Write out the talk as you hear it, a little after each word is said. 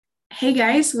Hey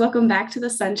guys, welcome back to the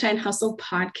Sunshine Hustle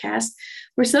podcast.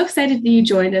 We're so excited that you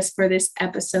joined us for this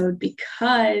episode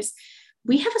because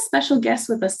we have a special guest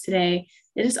with us today.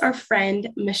 It is our friend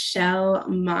Mitxchelle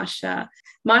Mosha.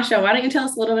 Mosha, why don't you tell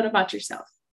us a little bit about yourself?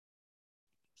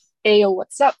 Hey, yo,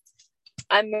 what's up?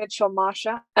 I'm Mitxchelle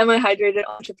Mosha. I'm a hydrated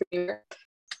entrepreneur.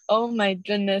 Oh my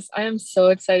goodness, I am so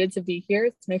excited to be here.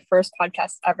 It's my first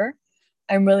podcast ever.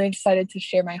 I'm really excited to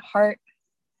share my heart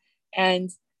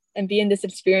and be in this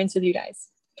experience with you guys.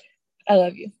 I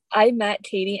love you. I met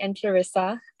Katie and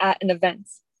Clarissa at an event,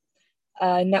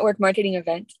 a network marketing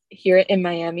event here in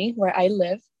Miami, where I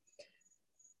live,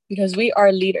 because we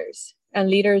are leaders and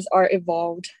leaders are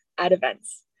evolved at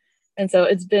events. And so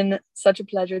it's been such a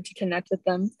pleasure to connect with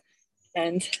them,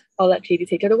 and I'll let Katie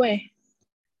take it away.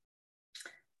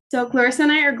 So Clarissa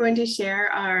and I are going to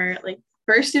share our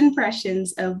first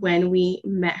impressions of when we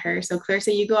met her. So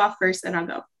Clarissa, you go off first and I'll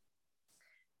go.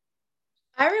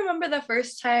 I remember the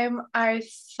first time I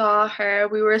saw her,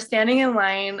 we were standing in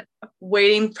line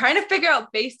waiting, trying to figure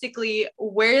out basically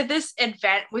where this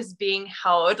event was being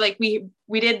held. Like we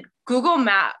did Google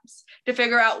Maps to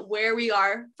figure out where we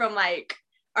are from like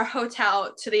our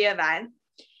hotel to the event.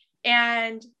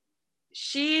 And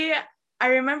I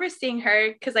remember seeing her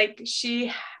because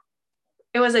it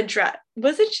was a dress.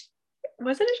 Was it a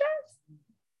dress?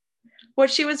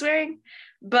 What she was wearing?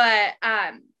 But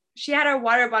she had her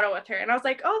water bottle with her, and I was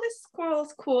like, oh, this squirrel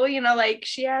is cool, like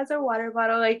she has her water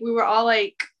bottle. Like we were all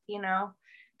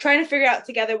trying to figure out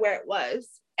together where it was.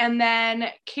 And then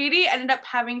Katie ended up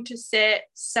having to sit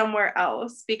somewhere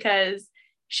else because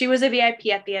she was a VIP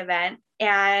at the event,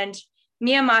 and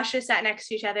me and Masha sat next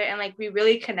to each other, and we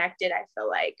really connected. I feel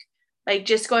like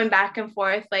just going back and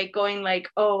forth, going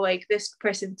oh, this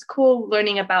person's cool,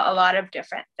 learning about a lot of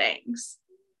different things.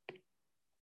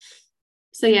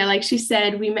 So yeah, like she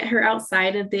said, we met her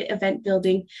outside of the event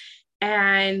building.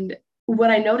 And what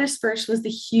I noticed first was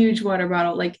the huge water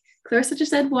bottle. Like Clarissa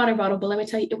just said water bottle, but let me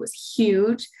tell you, it was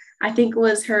huge. I think it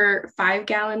was her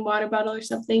 5-gallon water bottle or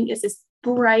something. It's this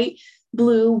bright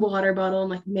blue water bottle. I'm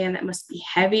like, man, that must be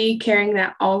heavy carrying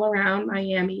that all around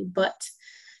Miami. But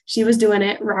she was doing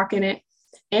it, rocking it.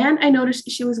 And I noticed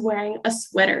she was wearing a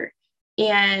sweater.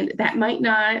 And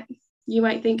that you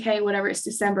might think, hey, whatever, it's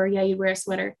December. Yeah, you wear a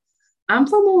sweater. I'm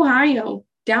from Ohio.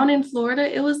 Down in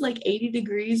Florida, it was like 80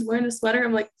 degrees wearing a sweater.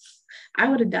 I'm like, I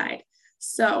would have died.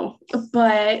 So,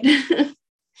 but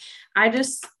I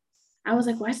was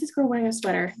like, why is this girl wearing a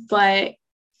sweater? But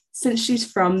since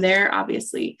she's from there,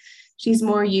 obviously, she's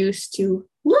more used to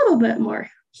a little bit more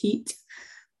heat.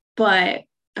 But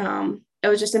it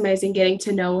was just amazing getting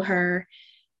to know her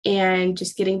and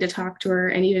just getting to talk to her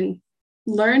and even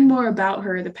learn more about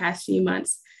her the past few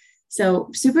months. So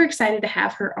super excited to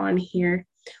have her on here.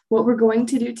 What we're going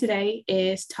to do today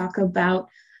is talk about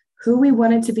who we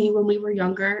wanted to be when we were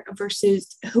younger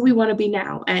versus who we want to be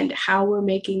now and how we're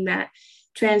making that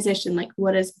transition, like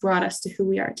what has brought us to who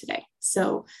we are today.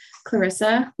 So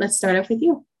Clarissa, let's start off with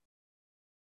you.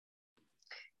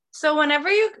 So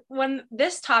when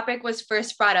this topic was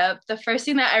first brought up, the first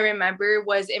thing that I remember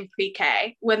was in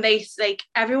pre-K when they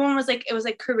everyone was it was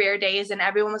career days and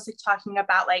everyone was talking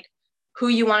about who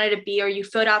you wanted to be, or you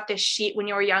filled out this sheet when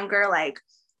you were younger,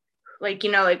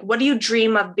 what do you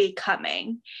dream of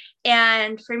becoming?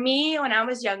 And for me, when I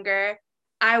was younger,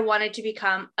 I wanted to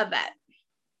become a vet.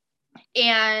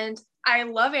 And I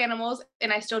love animals,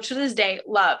 and I still to this day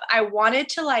I wanted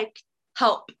to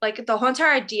help, the whole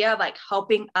entire idea of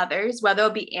helping others, whether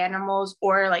it be animals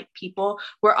or people,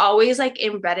 were always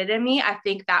embedded in me. I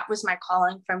think that was my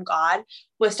calling from God,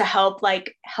 was to help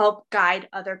guide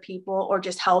other people or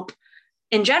just help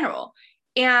in general.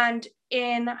 And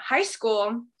in high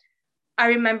school, I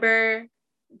remember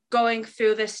going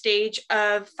through the stage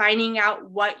of finding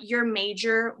out what your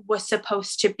major was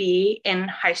supposed to be in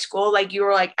high school.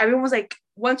 Everyone was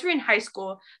once we're in high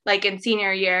school, in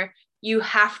senior year, you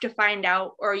have to find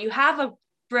out, or you have a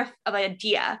brief of an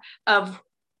idea of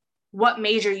what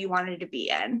major you wanted to be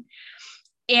in.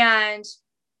 And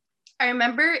I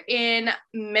remember in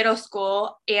middle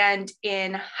school and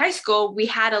in high school, we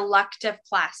had elective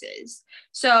classes.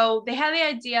 So they had the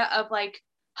idea of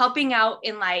helping out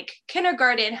in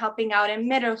kindergarten, helping out in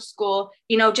middle school,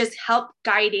 just help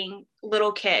guiding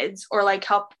little kids, or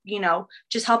help,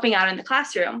 just helping out in the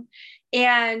classroom.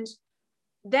 And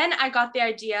then I got the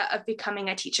idea of becoming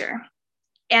a teacher.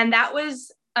 And that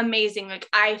was amazing.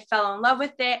 I fell in love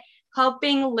with it.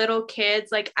 Helping little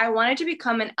kids, I wanted to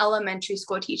become an elementary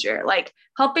school teacher.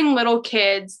 Helping little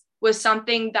kids was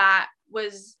something that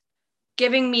was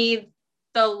giving me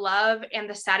the love and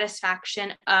the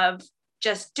satisfaction of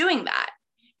just doing that.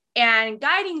 and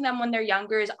guiding them when they're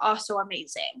younger is also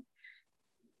amazing.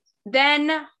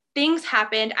 Then things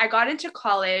happened. I got into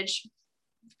college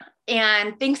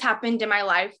and things happened in my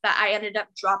life that I ended up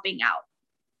dropping out.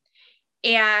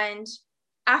 And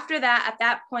after that, at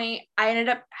that point, I ended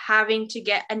up having to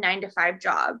get a 9-to-5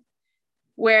 job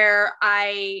where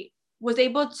I was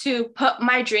able to put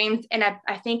my dreams and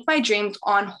I think my dreams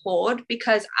on hold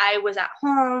because I was at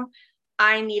home,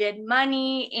 I needed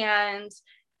money, and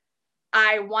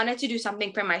I wanted to do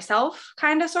something for myself,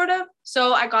 kind of, sort of.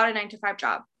 So I got a 9-to-5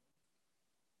 job.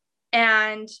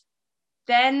 And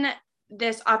then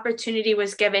this opportunity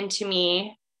was given to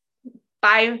me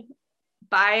by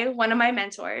one of my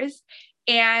mentors.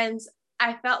 And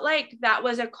I felt like that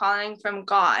was a calling from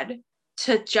God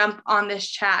to jump on this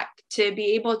track, to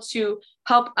be able to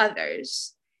help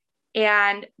others.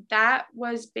 And that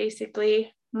was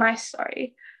basically my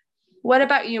story. What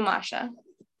about you, Mosha?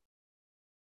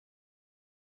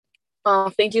 Oh,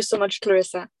 thank you so much,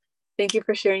 Clarissa. Thank you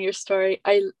for sharing your story.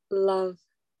 I love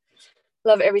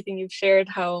everything you've shared,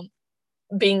 how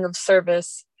being of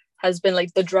service has been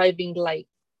like the driving light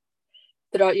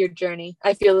throughout your journey.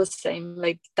 I feel the same.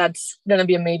 Like that's gonna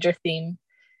be a major theme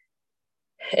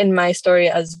in my story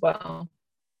as well.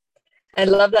 I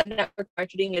love that network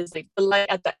marketing is like the light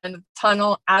at the end of the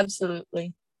tunnel.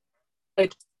 Absolutely.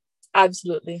 Like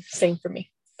absolutely. Same for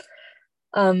me.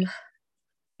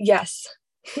 Yes.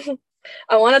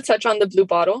 I want to touch on the blue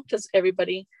bottle because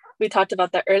we talked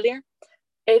about that earlier.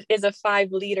 It is a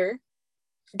 5-liter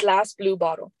glass blue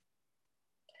bottle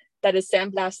that is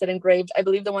sandblasted, engraved. I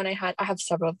believe the one I have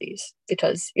several of these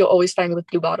because you'll always find me with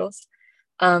blue bottles.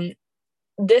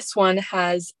 This one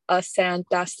has a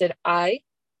sandblasted eye,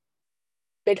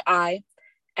 big eye,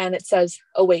 and it says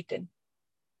awaken.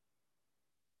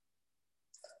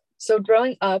 So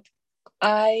growing up,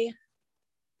 I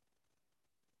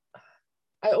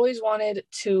always wanted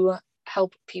to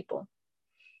help people.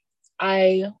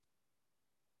 I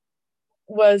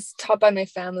was taught by my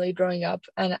family growing up,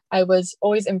 and I was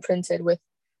always imprinted with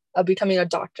becoming a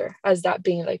doctor, as that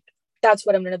being like, that's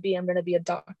what I'm going to be. I'm going to be a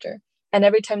doctor. And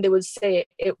every time they would say it,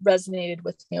 it resonated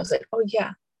with me. I was like, oh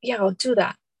yeah, I'll do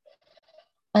that.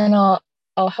 And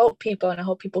I'll help people, and I'll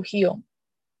help people heal.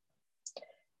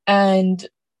 And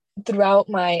throughout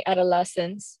my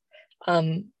adolescence,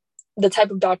 the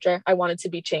type of doctor I wanted to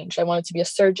be changed. I wanted to be a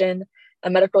surgeon, a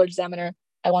medical examiner.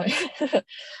 I wanted,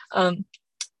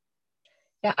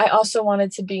 I also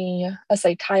wanted to be a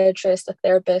psychiatrist, a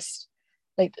therapist,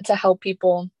 like to help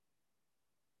people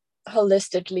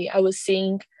holistically. I was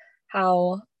seeing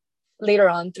how later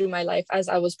on through my life, as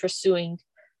I was pursuing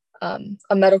a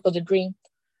medical degree,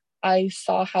 I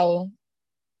saw how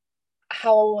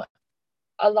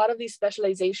a lot of these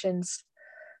specializations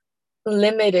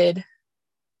limited,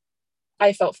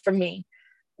 I felt, for me,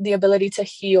 the ability to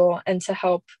heal and to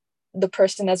help the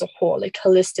person as a whole, like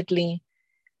holistically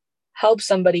help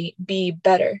somebody be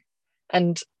better.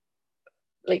 And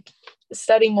like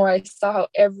studying more, I saw how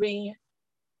every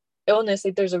illness,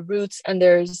 like there's a root and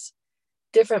there's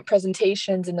different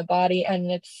presentations in the body,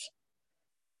 and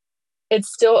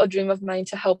it's still a dream of mine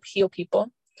to help heal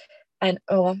people and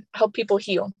help people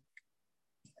heal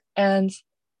and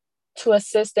to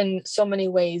assist in so many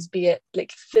ways, be it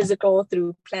like physical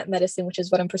through plant medicine, which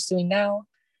is what I'm pursuing now,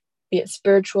 be it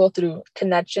spiritual through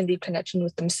connection, deep connection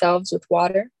with themselves, with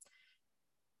water,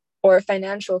 or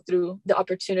financial through the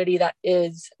opportunity that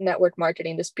is network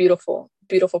marketing, this beautiful,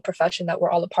 beautiful profession that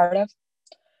we're all a part of.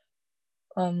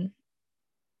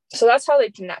 So that's how they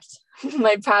connect,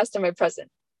 my past and my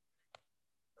present.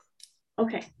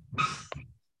 Okay.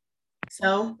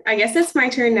 So I guess it's my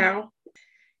turn now.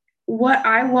 What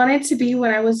I wanted to be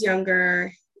when I was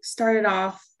younger started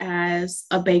off as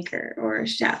a baker or a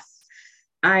chef.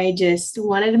 I just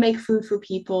wanted to make food for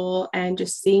people, and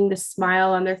just seeing the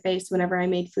smile on their face whenever I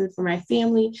made food for my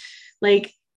family.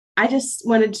 Like, I just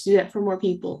wanted to do that for more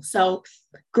people. So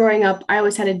growing up, I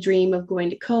always had a dream of going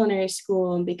to culinary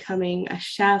school and becoming a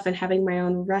chef and having my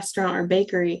own restaurant or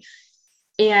bakery.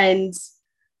 And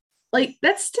like,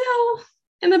 that's still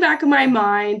in the back of my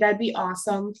mind. That'd be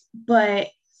awesome. But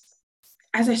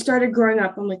as I started growing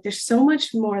up, I'm like, there's so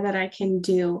much more that I can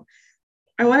do.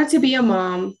 I wanted to be a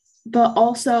mom, but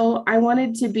also I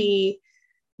wanted to be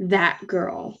that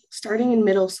girl. Starting in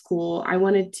middle school, I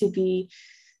wanted to be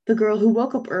the girl who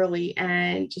woke up early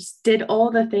and just did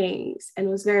all the things and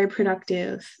was very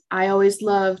productive. I always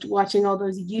loved watching all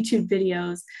those YouTube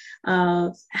videos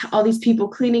of all these people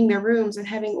cleaning their rooms and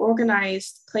having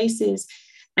organized places,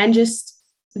 and just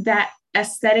that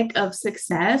aesthetic of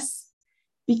success,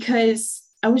 because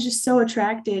I was just so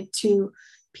attracted to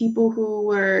people who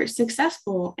were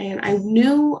successful. And I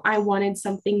knew I wanted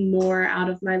something more out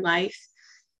of my life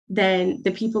than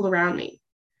the people around me.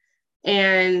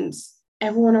 And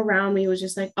everyone around me was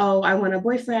just like, oh, I want a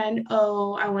boyfriend.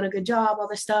 Oh, I want a good job, all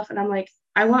this stuff. And I'm like,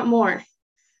 I want more.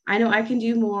 I know I can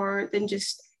do more than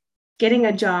just getting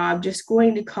a job, just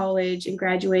going to college and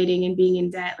graduating and being in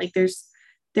debt. Like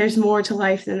there's more to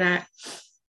life than that.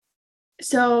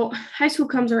 So high school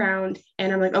comes around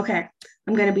and I'm like, okay,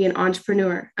 I'm going to be an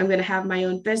entrepreneur. I'm going to have my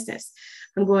own business.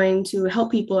 I'm going to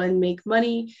help people and make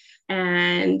money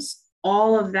and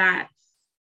all of that.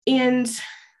 And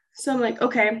so I'm like,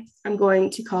 okay, I'm going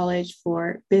to college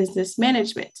for business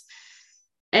management.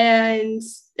 And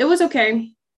it was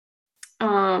okay.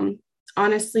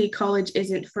 Honestly, college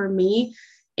isn't for me.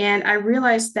 And I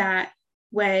realized that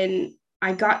when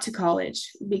I got to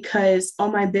college, because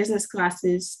all my business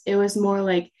classes, it was more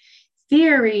like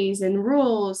theories and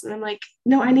rules. And I'm like,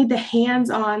 no, I need the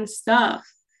hands-on stuff.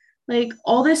 Like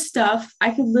all this stuff,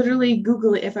 I could literally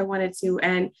Google it if I wanted to.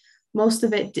 And most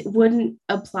of it wouldn't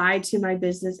apply to my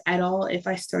business at all if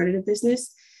I started a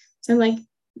business. So I'm like,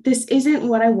 this isn't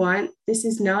what I want. This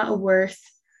is not worth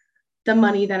the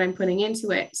money that I'm putting into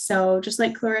it. So just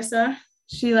like Clarissa,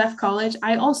 she left college.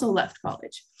 I also left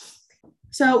college.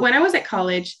 So when I was at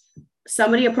college,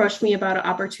 somebody approached me about an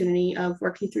opportunity of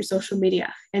working through social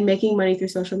media and making money through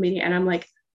social media. And I'm like,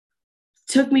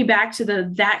 took me back to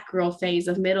that girl phase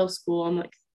of middle school. I'm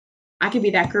like, I could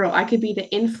be that girl. I could be the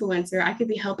influencer. I could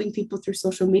be helping people through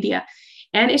social media.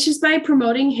 And it's just by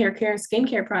promoting hair care and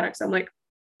skincare products. I'm like,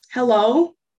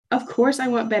 hello, of course I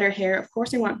want better hair. Of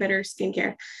course I want better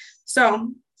skincare.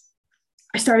 So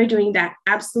I started doing that.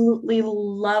 Absolutely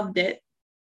loved it.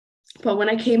 But when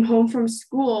I came home from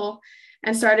school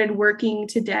and started working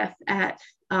to death at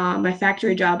my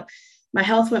factory job, my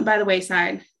health went by the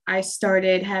wayside. I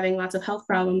started having lots of health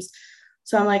problems.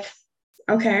 So I'm like,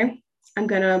 okay, I'm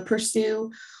going to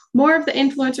pursue more of the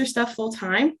influencer stuff full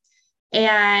time.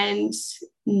 And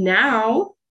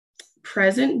now,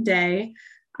 present day,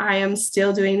 I am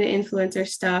still doing the influencer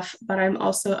stuff, but I'm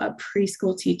also a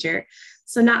preschool teacher.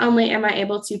 So not only am I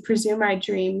able to pursue my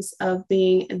dreams of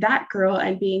being that girl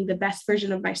and being the best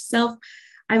version of myself,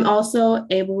 I'm also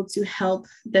able to help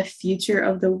the future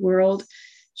of the world,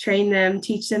 train them,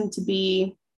 teach them to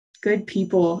be good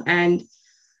people, and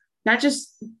not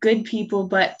just good people,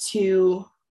 but to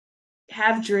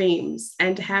have dreams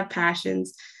and to have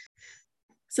passions.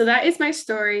 So that is my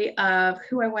story of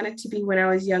who I wanted to be when I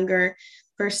was younger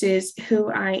versus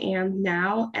who I am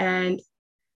now. And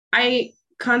I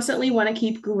constantly want to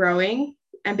keep growing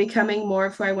and becoming more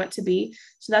of who I want to be.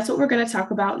 So that's what we're going to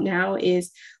talk about now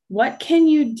is what can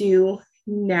you do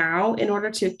now in order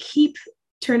to keep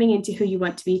turning into who you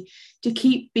want to be, to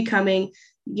keep becoming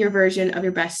your version of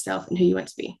your best self and who you want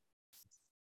to be.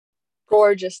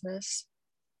 Gorgeousness.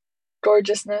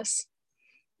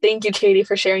 Thank you, Katie,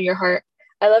 for sharing your heart.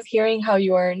 I love hearing how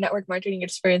your network marketing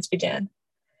experience began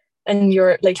and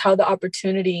your how the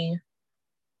opportunity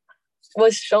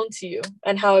was shown to you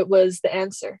and how it was the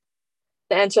answer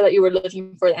that you were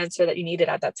looking for, the answer that you needed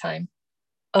at that time.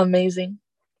 Amazing.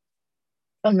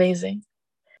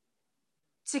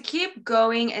 To keep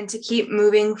going and to keep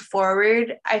moving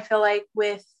forward, I feel like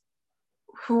with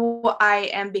who I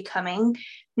am becoming,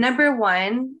 number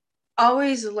one,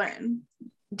 always learn.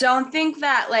 Don't think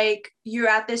that you're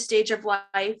at this stage of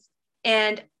life,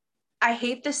 and I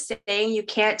hate the saying you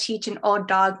can't teach an old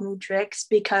dog new tricks,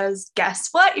 because guess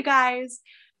what, you guys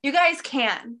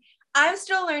can. I'm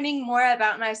still learning more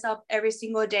about myself every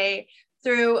single day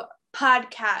through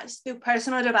podcasts, through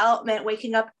personal development,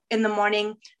 waking up in the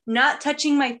morning, not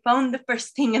touching my phone the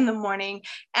first thing in the morning,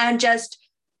 and just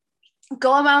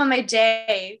go about my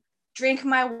day, drink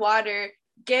my water,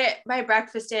 get my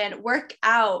breakfast in, work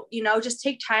out, just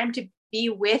take time to be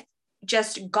with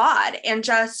just God and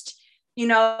just,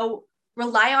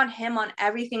 rely on him on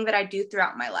everything that I do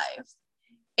throughout my life.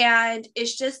 And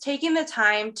it's just taking the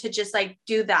time to just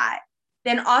do that.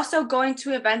 Then also going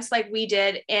to events like we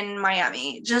did in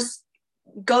Miami. Just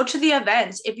go to the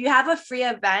events. If you have a free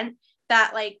event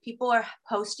that people are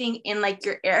hosting in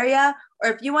your area, or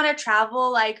if you want to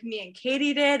travel like me and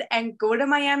Katie did and go to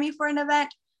Miami for an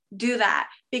event, do that.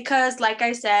 Because like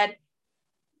I said,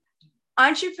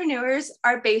 entrepreneurs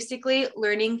are basically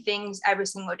learning things every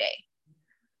single day.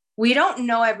 We don't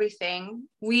know everything.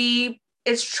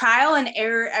 It's trial and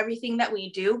error, everything that we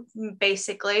do,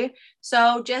 basically.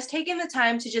 So just taking the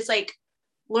time to just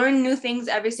learn new things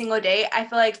every single day, I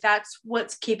feel like that's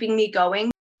what's keeping me going.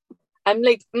 I'm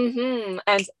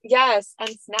and yes,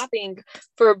 and snapping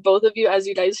for both of you as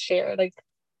you guys share.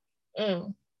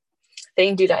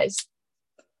 Thank you guys.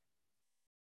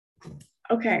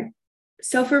 Okay.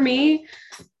 So for me,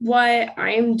 what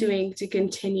I am doing to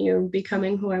continue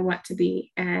becoming who I want to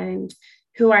be and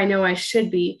who I know I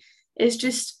should be is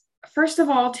just, first of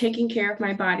all, taking care of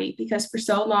my body, because for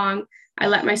so long I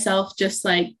let myself just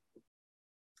like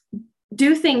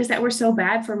do things that were so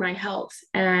bad for my health.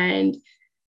 And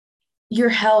your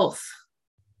health,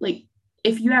 like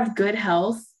if you have good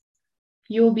health,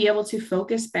 you will be able to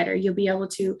focus better. You'll be able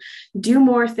to do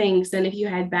more things than if you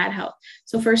had bad health.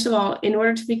 So, first of all, in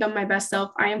order to become my best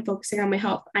self, I am focusing on my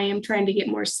health. I am trying to get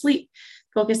more sleep,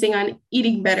 focusing on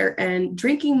eating better and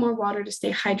drinking more water to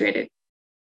stay hydrated.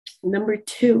 Number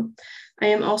two, I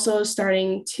am also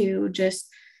starting to just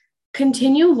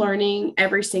continue learning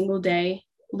every single day,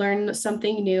 learn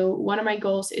something new. One of my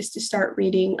goals is to start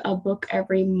reading a book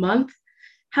every month.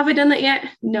 Have I done that yet?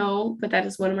 No, but that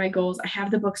is one of my goals. I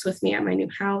have the books with me at my new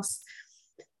house.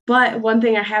 But one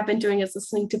thing I have been doing is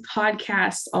listening to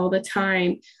podcasts all the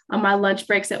time. On my lunch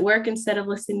breaks at work, instead of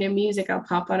listening to music, I'll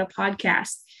pop on a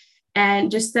podcast. And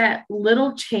just that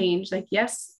little change, like,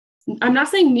 yes, I'm not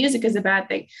saying music is a bad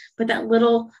thing, but that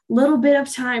little bit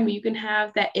of time where you can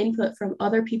have that input from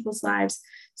other people's lives,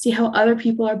 see how other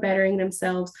people are bettering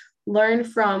themselves, learn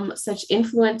from such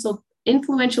influential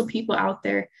people out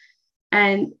there.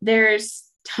 And there's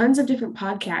tons of different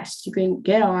podcasts you can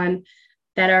get on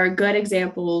that are good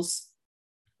examples.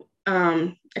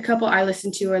 A couple I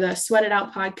listen to are the Sweat It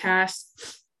Out podcast,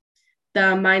 the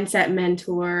Mindset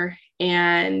Mentor,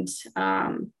 and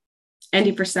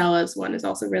Andy Frisella's one is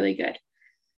also really good.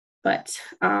 But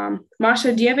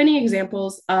Masha, do you have any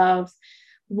examples of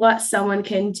what someone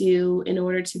can do in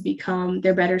order to become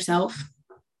their better self?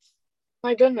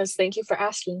 My goodness, thank you for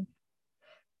asking.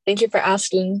 Thank you for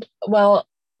asking. Well,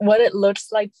 what it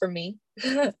looks like for me,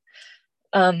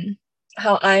 how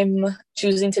I'm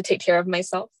choosing to take care of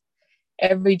myself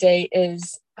every day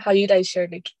is how you guys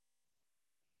shared, like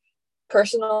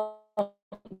personal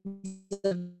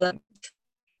development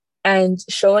and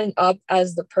showing up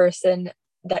as the person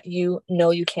that you know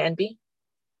you can be.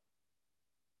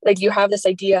 Like you have this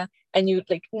idea and you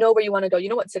like know where you want to go. You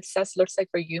know what success looks like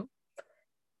for you.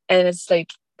 And it's like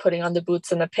putting on the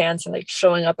boots and the pants and like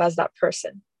showing up as that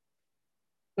person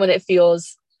when it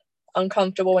feels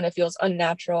uncomfortable, when it feels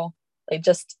unnatural, like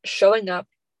just showing up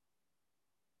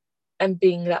and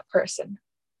being that person,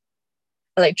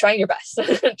 and like trying your best.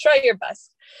 Try your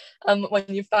best when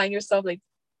you find yourself like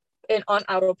on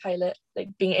autopilot, like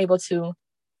being able to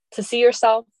see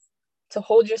yourself, to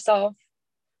hold yourself,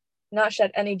 not shed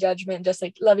any judgment, just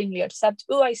like lovingly accept,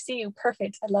 oh, I see you,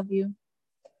 perfect, I love you.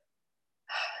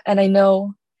 And I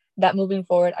know that moving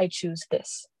forward, I choose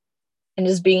this. And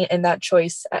just being in that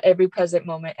choice at every present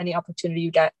moment, any opportunity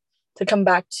you get to come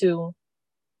back to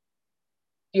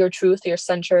your truth, your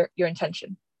center, your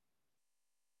intention.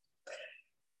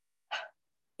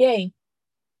 Yay.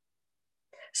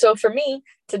 So for me,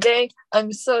 today,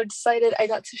 I'm so excited. I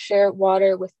got to share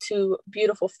water with two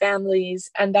beautiful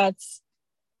families. And that's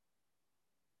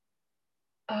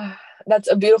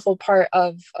a beautiful part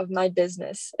of my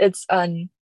business. It's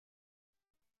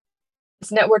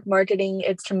network marketing.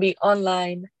 It can be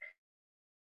online,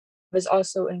 but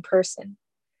also in person.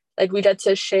 Like we get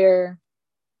to share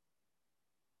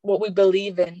what we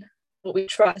believe in, what we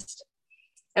trust,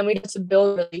 and we get to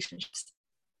build relationships.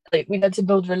 Like we get to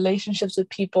build relationships with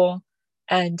people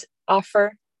and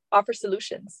offer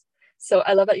solutions. So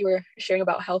I love that you were sharing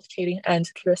about health, Katie and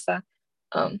Clarissa.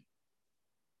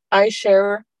 I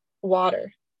share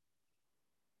water.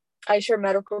 I share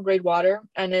medical grade water,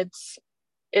 and it's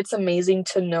amazing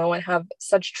to know and have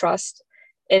such trust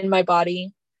in my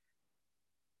body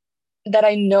that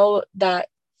I know that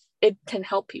it can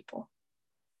help people,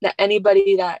 that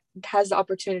anybody that has the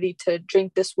opportunity to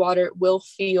drink this water will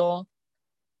feel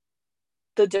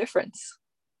the difference.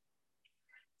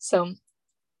 So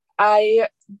I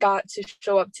got to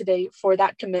show up today for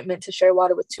that commitment to share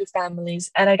water with two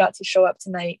families, and I got to show up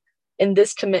tonight in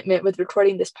this commitment with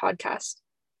recording this podcast.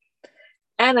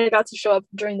 And I got to show up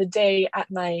during the day at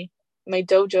my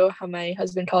dojo, how my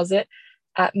husband calls it,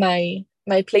 at my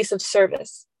place of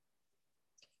service,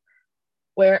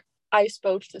 where I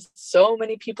spoke to so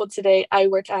many people today. I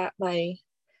work at a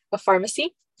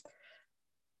pharmacy.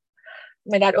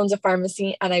 My dad owns a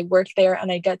pharmacy, and I work there,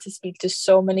 and I get to speak to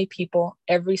so many people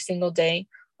every single day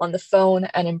on the phone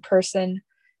and in person.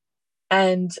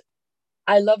 And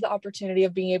I love the opportunity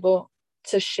of being able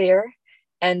to share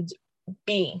and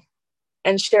be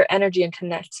and share energy and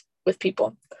connect with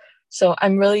people. So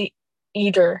I'm really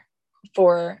eager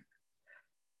to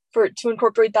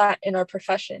incorporate that in our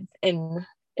profession, in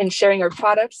sharing our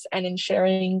products and in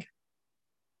sharing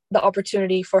the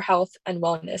opportunity for health and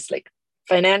wellness, like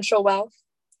financial wealth,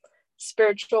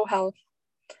 spiritual health,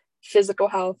 physical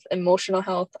health, emotional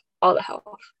health, all the health.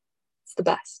 It's the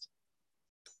best.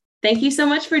 Thank you so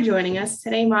much for joining us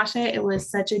today, Masha. It was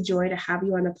such a joy to have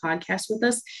you on the podcast with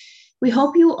us. We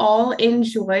hope you all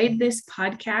enjoyed this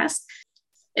podcast.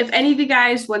 If any of you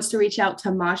guys wants to reach out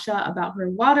to Masha about her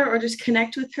water or just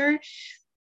connect with her,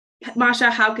 Masha,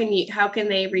 how can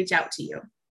they reach out to you?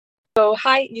 So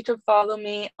hi, you can follow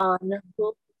me on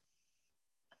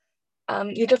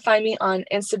you can find me on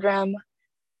Instagram,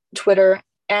 Twitter,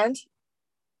 and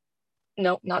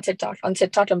no, not TikTok. On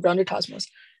TikTok, I'm Brownie Cosmos.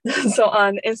 So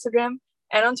on Instagram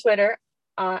and on Twitter,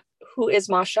 who is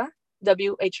Masha?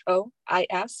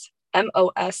 WHOISMOSHA.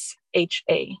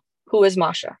 Who is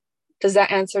Masha? Because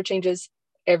that answer changes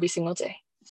every single day.